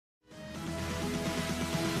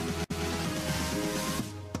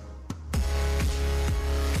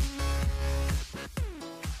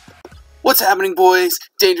What's happening, boys?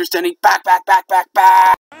 Dangerous Denny, back.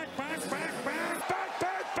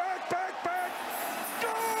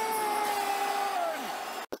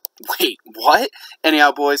 Wait, what?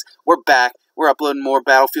 Anyhow, boys, we're back. We're uploading more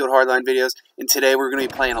Battlefield Hardline videos, and today we're going to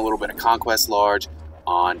be playing a little bit of Conquest Large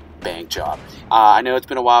on Bank Job. I know it's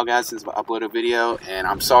been a while, guys, since I uploaded a video, and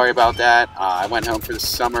I'm sorry about that. I went home for the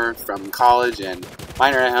summer from college, and my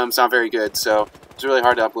internet at home's not very good, so it's really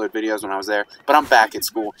hard to upload videos when I was there. But I'm back at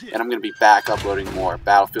school, and I'm going to be back uploading more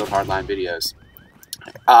Battlefield Hardline videos.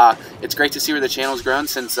 It's great to see where the channel's grown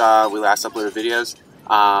since we last uploaded videos.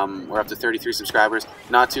 We're up to 33 subscribers.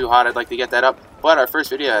 Not too hot, I'd like to get that up. But our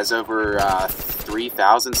first video has over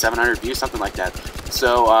 3,700 views, something like that.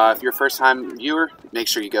 So if you're a first-time viewer, make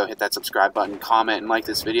sure you go hit that subscribe button, comment, and like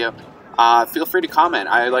this video. Feel free to comment.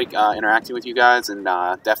 I like interacting with you guys, and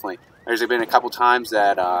definitely. There's been a couple times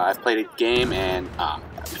that I've played a game and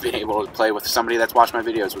been able to play with somebody that's watched my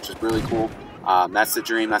videos, which is really cool. That's the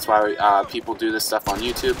dream. That's why people do this stuff on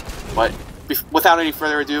YouTube. But without any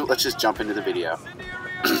further ado, let's just jump into the video.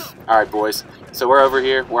 Alright, boys, so we're over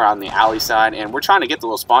here, we're on the alley side, and we're trying to get the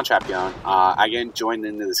little spawn trap going. I joined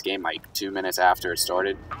into this game like 2 minutes after it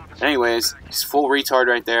started. Anyways, he's full retard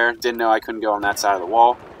right there. Didn't know I couldn't go on that side of the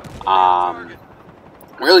wall.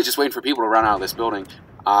 Really just waiting for people to run out of this building.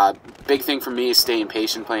 Big thing for me is staying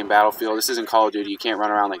patient playing Battlefield. This isn't Call of Duty. You can't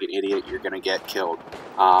run around like an idiot. You're going to get killed.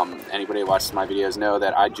 Anybody who watches my videos know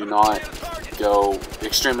that I do not go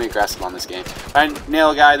extremely aggressive on this game. I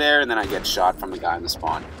nail a guy there, and then I get shot from the guy in the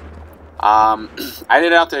spawn. I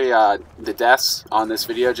did out the deaths on this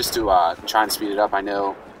video just to try and speed it up. I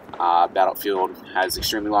know Battlefield has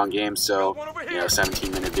extremely long games, so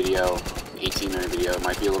 17-minute video, 18-minute video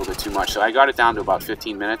might be a little bit too much. So I got it down to about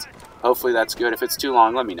 15 minutes. Hopefully that's good. If it's too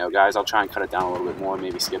long, let me know, guys. I'll try and cut it down a little bit more,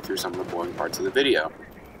 maybe skip through some of the boring parts of the video.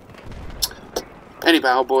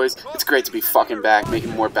 Anyhow, boys, it's great to be fucking back, making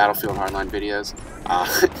more Battlefield Hardline videos.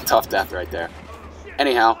 Tough death right there.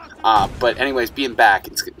 Anyhow, but anyways, being back,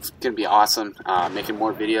 it's going to be awesome, making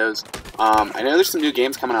more videos. I know there's some new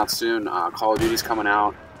games coming out soon. Call of Duty's coming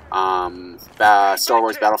out. Star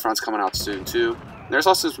Wars Battlefront's coming out soon, too. There's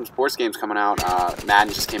also some sports games coming out.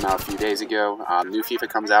 Madden just came out a few days ago. New FIFA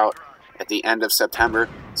comes out at the end of September.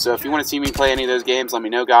 So if you want to see me play any of those games, let me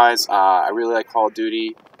know, guys. I really like Call of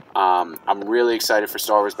Duty. I'm really excited for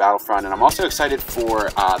Star Wars Battlefront, and I'm also excited for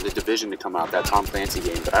The Division to come out, that Tom Clancy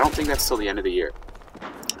game, but I don't think that's till the end of the year.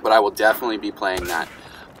 But I will definitely be playing that.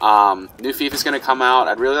 New FIFA is going to come out.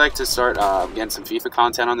 I'd really like to start getting some FIFA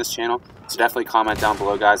content on this channel, so definitely comment down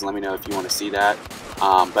below, guys, and let me know if you want to see that.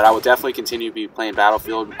 But I will definitely continue to be playing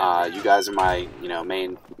Battlefield. You guys are my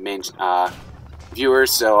main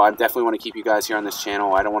viewers, so I definitely want to keep you guys here on this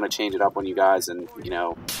channel. I don't want to change it up on you guys and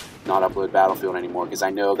not upload Battlefield anymore, because I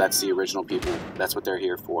know that's the original people. That's what they're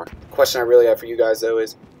here for. Question I really have for you guys, though,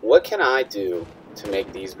 is what can I do to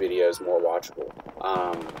make these videos more watchable?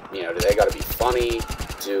 Do they got to be funny?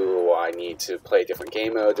 Do I need to play a different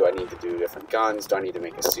game mode? Do I need to do different guns? Do I need to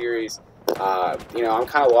make a series? I'm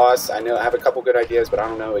kind of lost. I know I have a couple good ideas, but I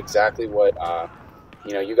don't know exactly what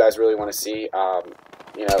you guys really want to see.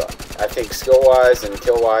 I think skill-wise and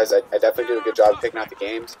kill-wise, I definitely do a good job of picking out the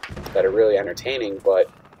games that are really entertaining, but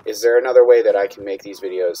is there another way that I can make these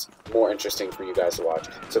videos more interesting for you guys to watch?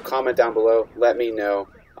 So comment down below, let me know.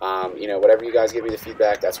 Whatever you guys give me the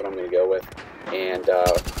feedback, that's what I'm going to go with, and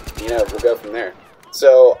we'll go from there.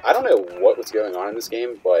 So I don't know what was going on in this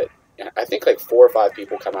game, but I think like 4 or 5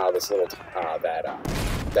 people come out of this little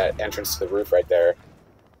that entrance to the roof right there,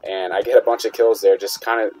 and I get a bunch of kills there, just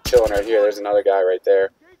kind of chilling right here. There's another guy right there,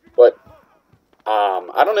 but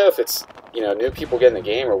I don't know if it's new people getting the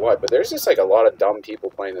game or what, but there's just like a lot of dumb people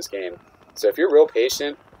playing this game. So if you're real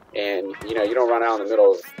patient and you don't run out in the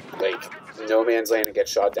middle of like no man's land and get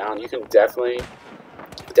shot down, you can definitely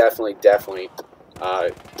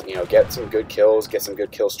get some good kills, get some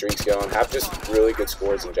good kill streaks going, have just really good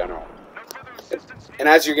scores in general. And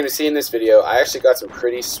as you're going to see in this video, I actually got some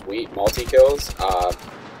pretty sweet multi-kills.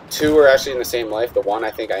 2 were actually in the same life. The one,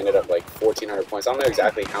 I think I ended up like 1,400 points. I don't know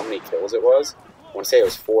exactly how many kills it was. I want to say it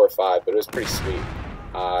was 4 or 5, but it was pretty sweet.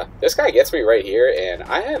 This guy gets me right here, and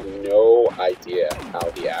I have no idea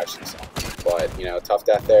how he actually saw me. But, tough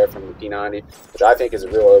death there from the P90, which I think is a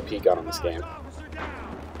real OP gun on this game.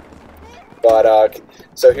 But,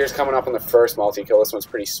 so here's coming up on the first multi-kill. This one's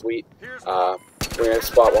pretty sweet. We're going to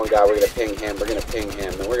spot one guy, we're going to ping him, we're going to ping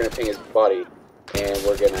him, then we're going to ping his buddy, and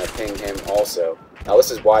we're going to ping him also. Now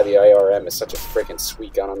this is why the ARM is such a freaking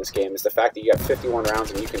sweet gun on this game, is the fact that you got 51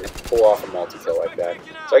 rounds and you can pull off a multi-kill like that.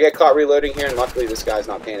 So I get caught reloading here, and luckily this guy's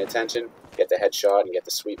not paying attention. Get the headshot and get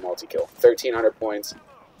the sweet multi-kill. 1,300 points.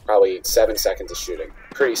 probably 7 seconds of shooting.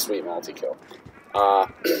 Pretty sweet multi-kill.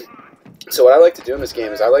 So what I like to do in this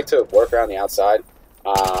game is I like to work around the outside.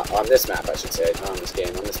 On this map, I should say, not on this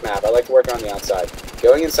game. On this map, I like to work around the outside.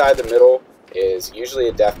 Going inside the middle is usually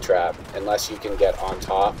a death trap, unless you can get on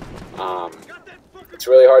top. It's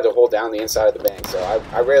really hard to hold down the inside of the bank, so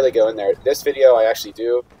I rarely go in there. This video I actually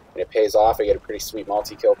do, and it pays off. I get a pretty sweet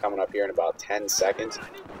multi-kill coming up here in about 10 seconds.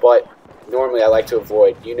 But normally I like to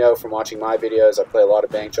avoid. You know from watching my videos, I play a lot of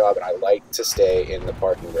bank job, and I like to stay in the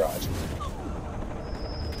parking garage.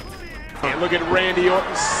 And look at Randy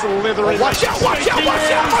Orton slithering. Watch out, watch out,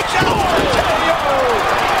 watch out, watch out!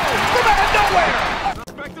 From out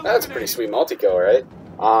of nowhere! That's a pretty sweet multi-kill, right?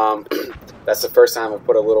 That's the first time I've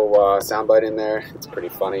put a little soundbite in there. It's pretty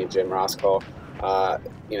funny, Jim Ross call.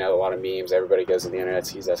 You know, a lot of memes, everybody goes to the internet,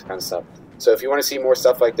 sees that kind of stuff. So if you want to see more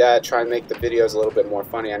stuff like that, try and make the videos a little bit more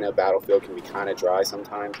funny. I know Battlefield can be kind of dry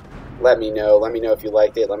sometimes. Let me know. Let me know if you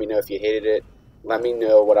liked it. Let me know if you hated it. Let me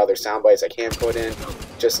know what other sound bites I can put in.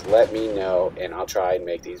 Just let me know, and I'll try and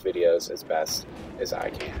make these videos as best as I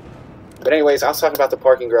can. But anyways, I was talking about the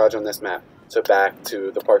parking garage on this map. So back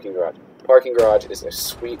to the parking garage. Parking garage is a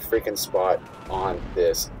sweet freaking spot on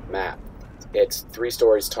this map. It's 3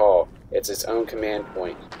 stories tall. It's its own command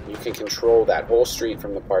point. You can control that whole street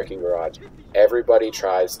from the parking garage. Everybody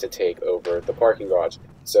tries to take over the parking garage.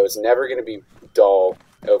 So it's never going to be dull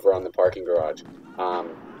over on the parking garage.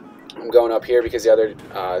 I'm going up here because the other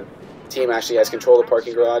team actually has control of the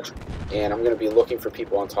parking garage, and I'm going to be looking for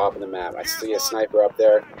people on top of the map. I see a sniper up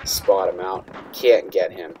there, spot him out, can't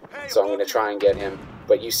get him, so I'm going to try and get him.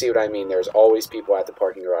 But you see what I mean, there's always people at the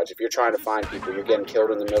parking garage. If you're trying to find people, you're getting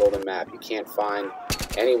killed in the middle of the map. You can't find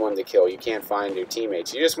anyone to kill. You can't find your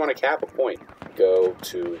teammates. You just want to cap a point. Go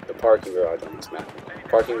to the parking garage on this map.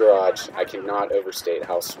 Parking garage, I cannot overstate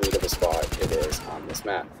how sweet of a spot it is on this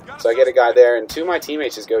map. So I get a guy there, and 2 of my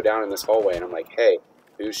teammates just go down in this hallway, and I'm like, hey,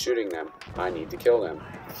 who's shooting them? I need to kill them.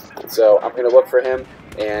 So I'm going to look for him,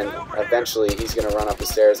 and eventually he's going to run up the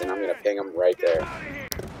stairs, and I'm going to ping him right there.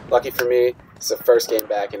 Lucky for me, it's the first game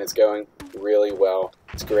back, and it's going really well.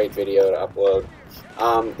 It's a great video to upload.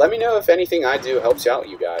 Let me know if anything I do helps out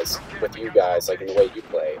you guys, like in the way you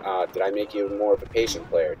play. Did I make you more of a patient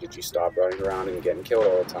player? Did you stop running around and getting killed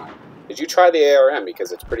all the time? Did you try the ARM,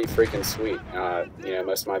 because it's pretty freaking sweet? You know,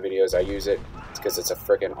 most of my videos I use it because it's a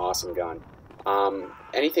freaking awesome gun.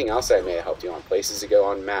 Anything else that may have helped you on places to go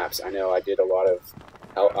on maps? I know I did a lot of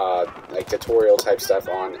like tutorial type stuff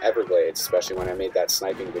on Everglades, especially when I made that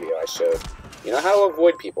sniping video I showed. You know, how to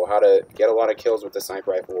avoid people, how to get a lot of kills with the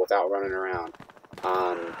sniper rifle without running around.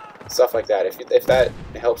 Stuff like that. If that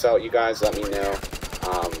helps out you guys, let me know.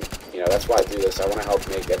 You know, that's why I do this. I want to help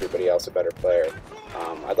make everybody else a better player.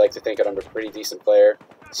 I'd like to think that I'm a pretty decent player,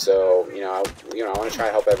 so I want to try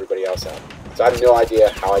to help everybody else out. So I have no idea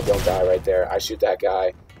how I don't die right there. I shoot that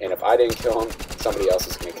guy, and if I didn't kill him, somebody else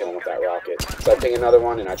is going to kill him with that rocket. So I ping another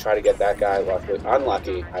one, and I try to get that guy. Luckily,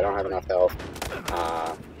 unlucky, I don't have enough health,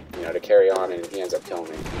 to carry on, and he ends up killing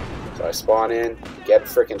me. So I spawn in, get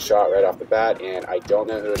freaking shot right off the bat, and I don't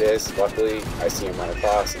know who it is. Luckily, I see him run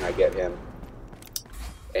across, and I get him.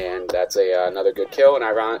 And that's another good kill, and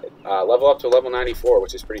I level up to level 94,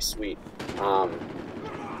 which is pretty sweet. A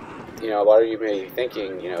lot of you may be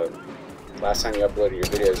thinking, last time you uploaded your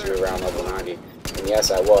videos, you were around level 90. And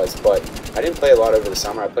yes, I was, but I didn't play a lot over the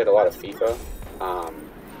summer. I played a lot of FIFA,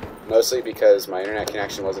 mostly because my internet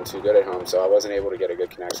connection wasn't too good at home, so I wasn't able to get a good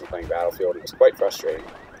connection playing Battlefield. It was quite frustrating.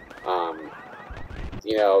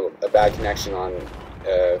 A bad connection on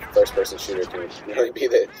a first-person shooter can really be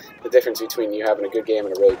the difference between you having a good game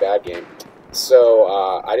and a really bad game.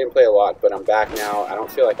 So I didn't play a lot, but I'm back now. I don't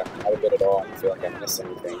feel like I'm out of it at all. I don't feel like I missed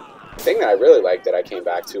anything. The thing that I really liked that I came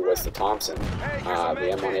back to was the Thompson.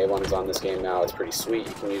 The M1A1 is on this game now. It's pretty sweet.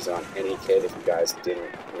 You can use it on any kid if you guys didn't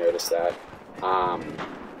notice that.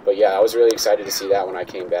 But yeah, I was really excited to see that when I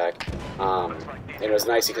came back. And it was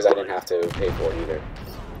nice because I didn't have to pay for it either.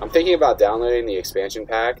 I'm thinking about downloading the expansion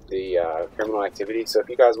pack, the Criminal Activity. So if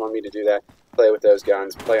you guys want me to do that, play with those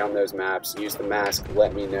guns, play on those maps, use the mask,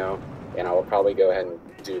 let me know. And I will probably go ahead and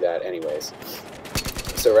do that anyways.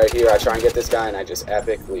 So right here, I try and get this guy, and I just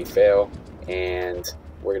epically fail. And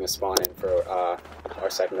we're going to spawn in for our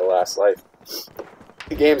second to last life.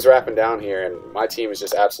 The game's wrapping down here, and my team is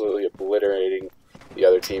just absolutely obliterating the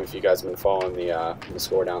other team. If you guys have been following the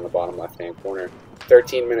score down in the bottom left-hand corner.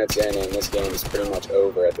 13 minutes in, and this game is pretty much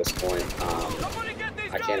over at this point.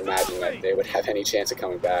 I can't imagine that they would have any chance of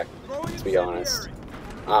coming back, to be honest.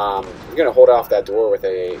 I'm going to hold off that door with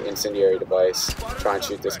a incendiary device, try and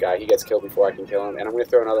shoot this guy. He gets killed before I can kill him, and I'm going to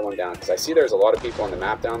throw another one down, because I see there's a lot of people on the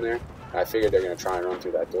map down there, and I figured they're going to try and run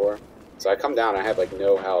through that door. So I come down, I have like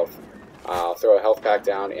no health. I'll throw a health pack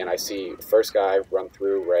down, and I see first guy run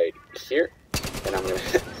through right here, and I'm gonna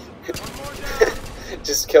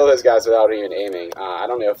just kill those guys without even aiming. I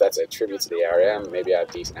don't know if that's a tribute to the ARM. Maybe I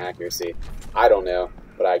have decent accuracy. I don't know,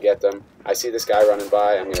 but I get them. I see this guy running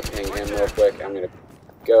by. I'm gonna ping him real quick. I'm gonna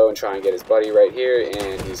go and try and get his buddy right here,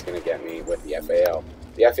 and he's gonna get me with the FAL.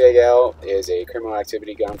 The FAL is a criminal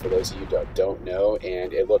activity gun for those of you that don't know,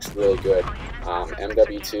 and it looks really good.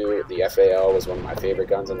 MW2, the FAL was one of my favorite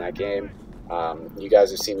guns in that game. You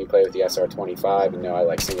guys have seen me play with the SR25 and know I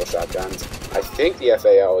like single shot guns. I think the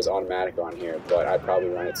FAL is automatic on here, but I probably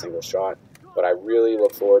run it single shot. But I really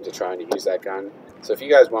look forward to trying to use that gun. So if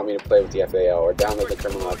you guys want me to play with the FAL or download the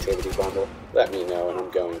criminal activity bundle, let me know, and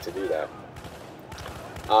I'm going to do that.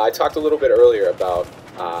 I talked a little bit earlier about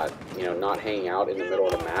you know, not hanging out in the middle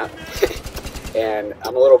of the map, and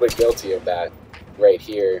I'm a little bit guilty of that right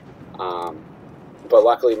here. But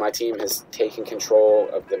luckily, my team has taken control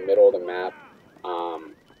of the middle of the map.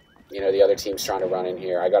 You know, the other team's trying to run in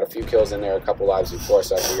here. I got a few kills in there, a couple lives before,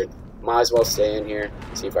 so I figured might as well stay in here,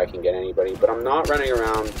 see if I can get anybody. But I'm not running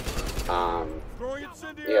around,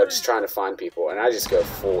 you know, just trying to find people, and I just go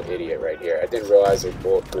full idiot right here. I didn't realize there's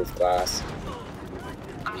bulletproof glass.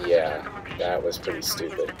 Yeah, that was pretty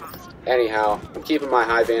stupid. Anyhow, I'm keeping my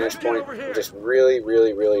high vantage point. I'm just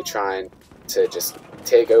really trying to just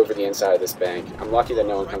take over the inside of this bank. I'm lucky that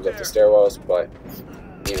no one comes up the stairwells, but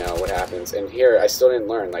you know what happens. And here, I still didn't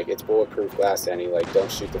learn, like, it's bulletproof glass, Danny. Like,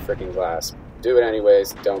 don't shoot the freaking glass. Do it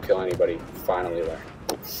anyways. Don't kill anybody. Finally learn.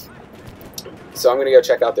 So I'm gonna go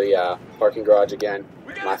check out the parking garage again.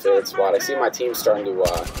 My favorite spot. I see my team starting to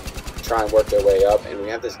try and work their way up, and we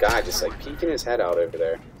have this guy just like peeking his head out over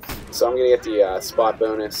there. So I'm gonna get the spot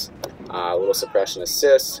bonus, a little suppression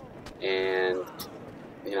assist, and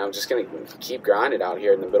you know, I'm just gonna keep grinding out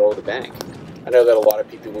here in the middle of the bank. I know that a lot of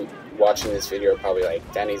people watching this video are probably like,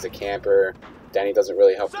 Denny's a camper, Denny doesn't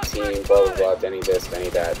really help the team, blah blah blah, Denny this, Denny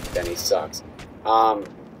that, Denny sucks.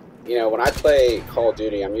 You know, when I play Call of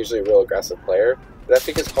Duty, I'm usually a real aggressive player, but that's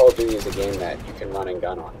because Call of Duty is a game that you can run and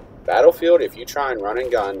gun on. Battlefield, if you try and run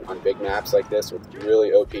and gun on big maps like this with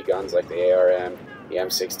really OP guns like the ARM, the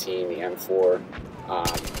M16, the M4,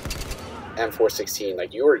 M416,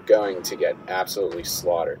 like, you are going to get absolutely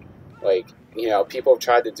slaughtered. Like, you know, people have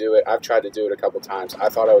tried to do it. I've tried to do it a couple times. I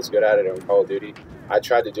thought I was good at it in Call of Duty. I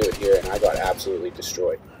tried to do it here, and I got absolutely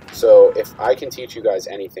destroyed. So if I can teach you guys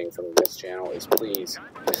anything from this channel, is please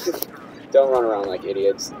don't run around like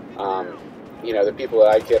idiots. You know, the people that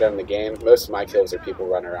I get in the game, most of my kills are people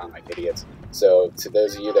running around like idiots. So to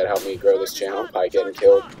those of you that help me grow this channel by getting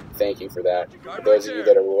killed, thank you for that. For those of you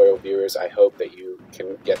that are loyal viewers, I hope that you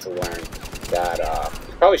can get to learn that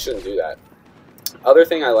you probably shouldn't do that. Other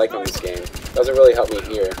thing I like on this game, doesn't really help me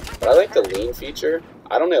here, but I like the lean feature.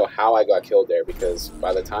 I don't know how I got killed there, because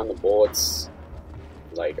by the time the bullets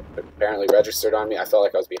like apparently registered on me, I felt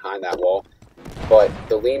like I was behind that wall. But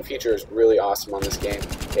the lean feature is really awesome on this game.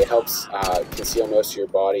 It helps conceal most of your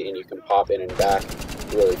body, and you can pop in and back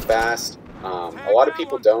really fast. A lot of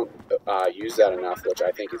people don't use that enough, which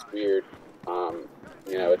I think is weird.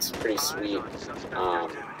 You know, it's pretty sweet.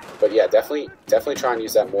 But yeah, definitely try and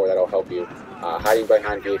use that more. That'll help you. Hiding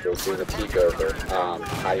behind vehicles, doing the peek over,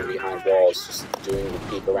 hiding behind walls, just doing the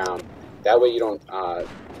peek around. That way you don't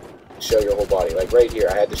show your whole body. Like right here,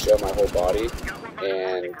 I had to show my whole body,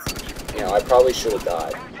 and you know, I probably should have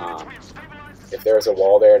died. If there was a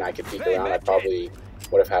wall there and I could peek around, I probably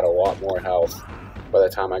would have had a lot more health by the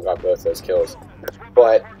time I got both those kills.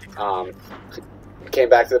 But came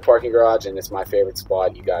back to the parking garage, and it's my favorite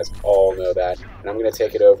spot. You guys all know that, and I'm going to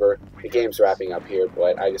take it over. The game's wrapping up here,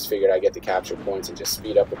 but I just figured I'd get the capture points and just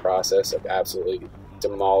speed up the process of absolutely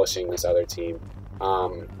demolishing this other team.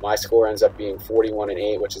 My score ends up being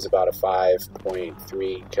 41-8, which is about a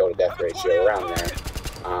 5.3 kill to death ratio, around there.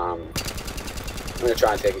 I'm going to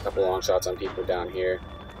try and take a couple long shots on people down here.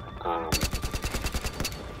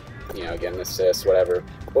 You know, getting assists, whatever.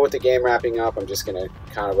 But with the game wrapping up, I'm just going to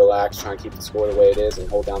kind of relax, try and keep the score the way it is, and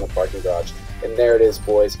hold down the parking garage. And there it is,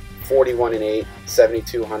 boys. 41-8,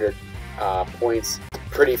 7,200 points.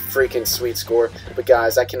 Pretty freaking sweet score. But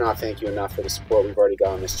guys, I cannot thank you enough for the support we've already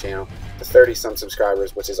got on this channel. The 30-some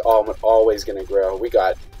subscribers, which is always going to grow. We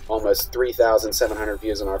got almost 3,700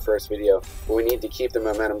 views on our first video, but we need to keep the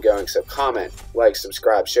momentum going. So comment, like,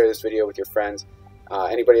 subscribe, share this video with your friends.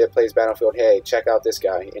 Anybody that plays Battlefield, hey, check out this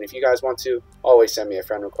guy. And if you guys want to, always send me a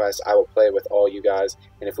friend request. I will play with all you guys.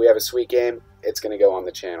 And if we have a sweet game, it's going to go on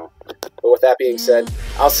the channel. But with that being said,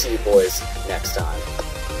 I'll see you boys next time.